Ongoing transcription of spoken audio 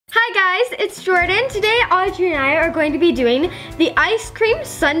guys, it's Jordan. Today Audrey and I are going to be doing the Ice Cream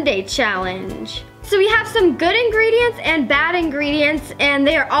Sundae challenge. So we have some good ingredients and bad ingredients, and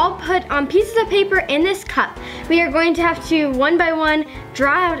they are all put on pieces of paper in this cup. We are going to have to, one by one,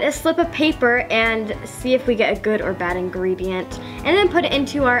 draw out a slip of paper and see if we get a good or bad ingredient, and then put it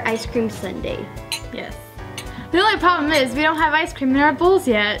into our ice cream sundae. Yes. The only problem is we don't have ice cream in our bowls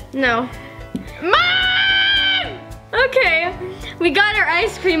yet. No. Mom! Okay, we got our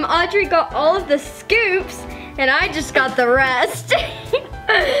ice cream. Audrey got all of the scoops, and I just got the rest.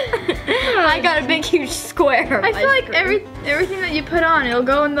 I got a big, huge square of I feel like cream. everything that you put on, it'll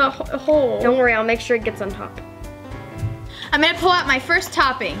go in the hole. Don't worry, I'll make sure it gets on top. I'm gonna pull out my first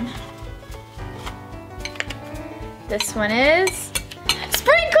topping. This one is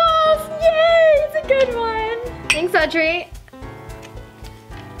sprinkles! Yay, it's a good one. Thanks, Audrey.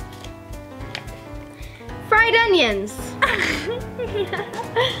 Fried onions.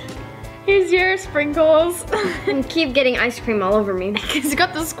 Here's your sprinkles. And keep getting ice cream all over me. Because you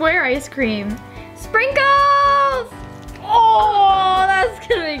got the square ice cream. Sprinkles! Oh, that's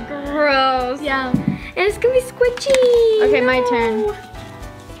gonna be gross. Yeah. And it's gonna be squishy. Okay, my turn.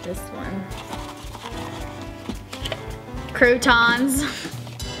 This one. Croutons.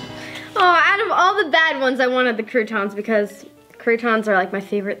 Oh, out of all the bad ones, I wanted the croutons because croutons are like my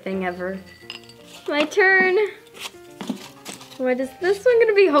favorite thing ever. My turn. What is this one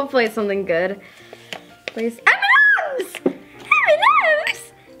gonna be? Hopefully it's something good. Please. M&M's!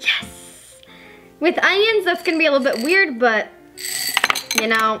 M&M's! Yes! With onions, that's gonna be a little bit weird, but you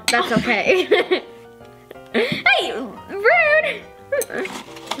know, that's okay. Hey, rude!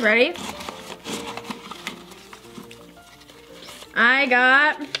 Ready? I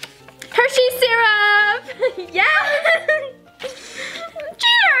got Hershey syrup! Yeah!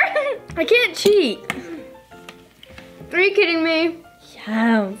 Cheater! I can't cheat. Are you kidding me?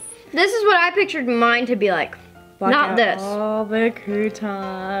 Yes. This is what I pictured mine to be like. Not this. All the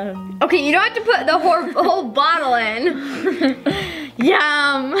croutons. Okay, you don't have to put the whole bottle in.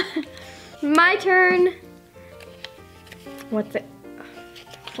 Yum! My turn. What's it?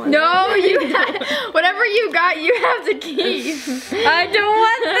 No, whatever you got, you have to keep. I don't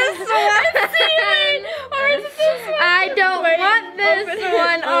want this one. Seaweed! Or is it this one? I don't want this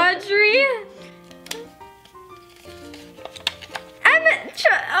one, Audrey.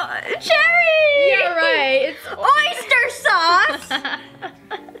 Cherry! You're right. It's oyster sauce!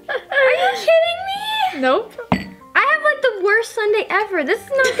 Are you kidding me? Nope. I have like the worst sundae ever. This is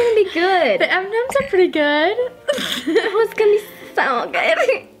not gonna be good. The M&Ms are pretty good. Oh, it's gonna be so good.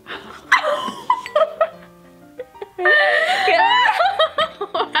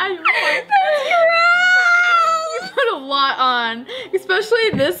 You put a lot on. Especially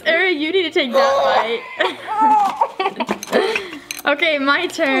this area, you need to take that bite. Okay, my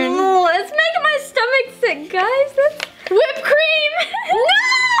turn. Oh, it's making my stomach sick, guys. That's whipped cream! No!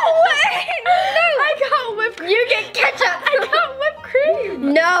 No! I got whipped cream. You get ketchup. I got whipped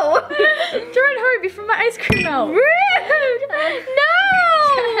cream. No! Jordan, hurry before my ice cream melts. Rude! No!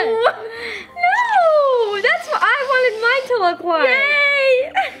 No! That's what I wanted mine to look like.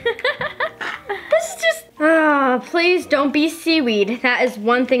 Yay! This is just... Ah, please don't be seaweed. That is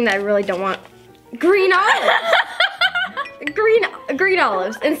one thing that I really don't want. Green olives. Green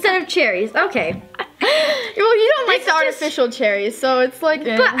olives instead of cherries. Okay. Well, you don't like the artificial cherries, so it's like...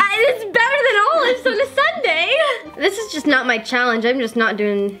 But it's better than olives on a sundae. This is just not my challenge. I'm just not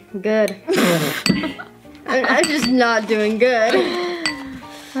doing good. I'm just not doing good.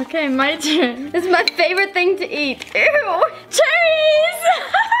 Okay, my turn. This is my favorite thing to eat. Ew! Cherries!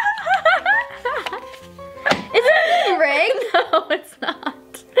 Is it rigged? No, it's not.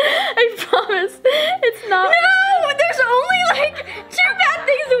 I promise, it's not. No! There's only like 2 bad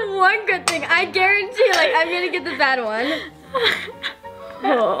things and 1 good thing. I guarantee, like, I'm gonna get the bad one.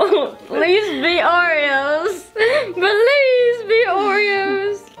 Oh, please be Oreos. Please be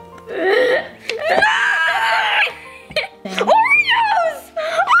Oreos. Oreos!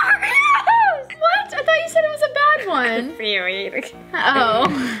 Oreos! What? I thought you said it was a bad one. Oh.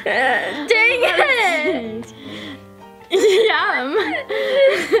 Dang it! Yum.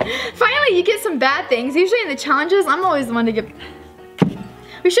 Finally, you get some bad things. Usually in the challenges, I'm always the one to get...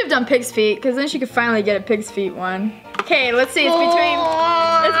 We should have done pig's feet, because then she could finally get a pig's feet one. Okay, let's see. It's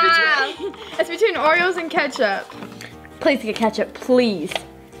between Oreos and ketchup. Please get ketchup, please.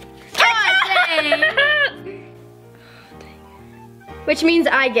 Which means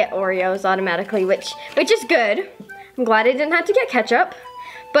I get Oreos automatically, which is good. I'm glad I didn't have to get ketchup.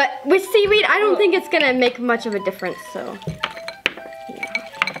 But with seaweed, I don't think it's gonna make much of a difference, so.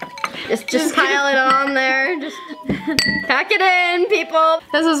 Yeah. Just pile it on there. Just Pack it in, people.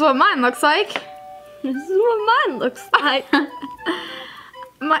 This is what mine looks like. This is what mine looks like.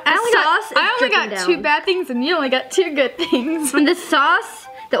 I only got 2 bad things and you only got 2 good things. And the sauce,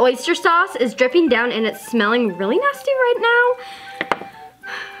 the oyster sauce, is dripping down and it's smelling really nasty right now.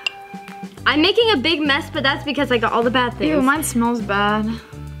 I'm making a big mess, but that's because I got all the bad things. Ew, mine smells bad.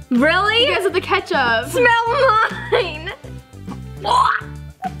 Really? Because of the ketchup. Smell mine.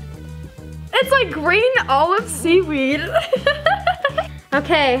 It's like green olive seaweed.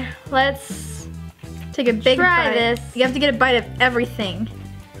 Okay, let's take a big try bite. this. You have to get a bite of everything.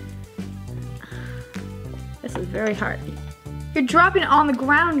 This is very hard. You're dropping it on the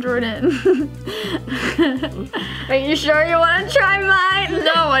ground, Jordan. Are you sure you want to try mine?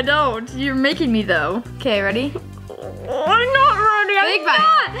 No, I don't. You're making me though. Okay, ready? I'm not ready. Big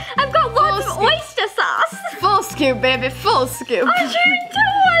bite. I've got lots of oyster sauce. Full scoop, baby. Full scoop. I don't want to do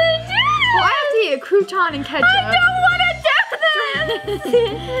this. Well, I have to eat a crouton and ketchup. I don't want to do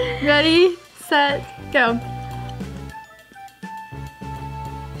this. Ready, set, go.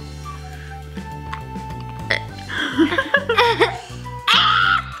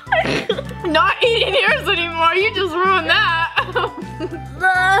 Not eating yours anymore. You just ruined that.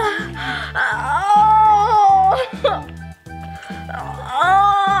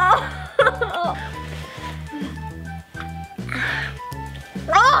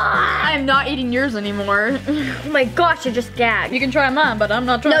 I am not eating yours anymore. Oh my gosh, I just gagged. You can try mine, but I'm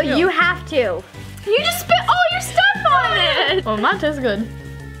not trying. No, you have to. You just spit all your stuff on it. Well, mine tastes good.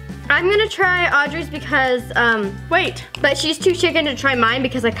 I'm gonna try Audrey's because wait, but she's too chicken to try mine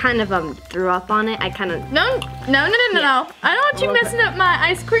because I kind of threw up on it. I kind of no. I don't want you messing up my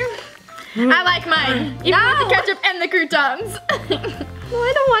ice cream. I like mine, even with the ketchup and the croutons. Well,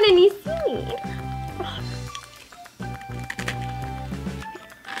 I don't want any seed.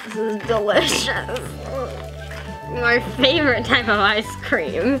 This is delicious. My favorite type of ice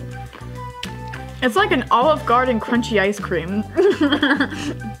cream. It's like an Olive Garden crunchy ice cream.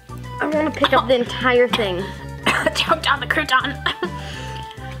 I want to pick up the entire thing. Choke down the crouton.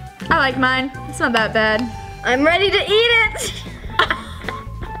 I like mine. It's not that bad. I'm ready to eat it.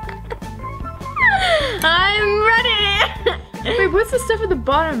 I'm ready. Wait, what's the stuff at the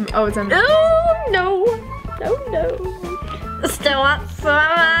bottom? Oh, it's on the Oh, no. No. Still want some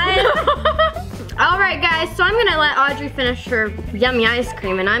of mine? Alright guys, so I'm gonna let Audrey finish her yummy ice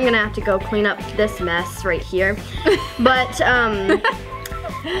cream and I'm gonna have to go clean up this mess right here. But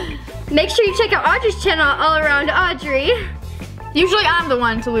make sure you check out Audrey's channel, All Around Audrey. Usually I'm the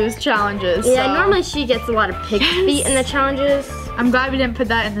one to lose challenges. Yeah, so. normally she gets a lot of pig feet in the challenges. I'm glad we didn't put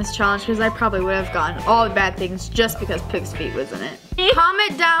that in this challenge because I probably would have gotten all the bad things just because pig's feet was in it.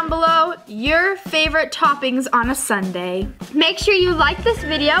 Comment down below your favorite toppings on a sundae. Make sure you like this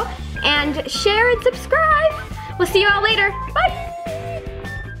video and share and subscribe. We'll see you all later. Bye.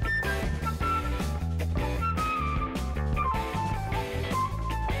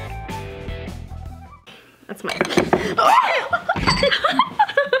 That's my.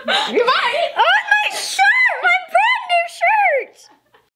 Goodbye.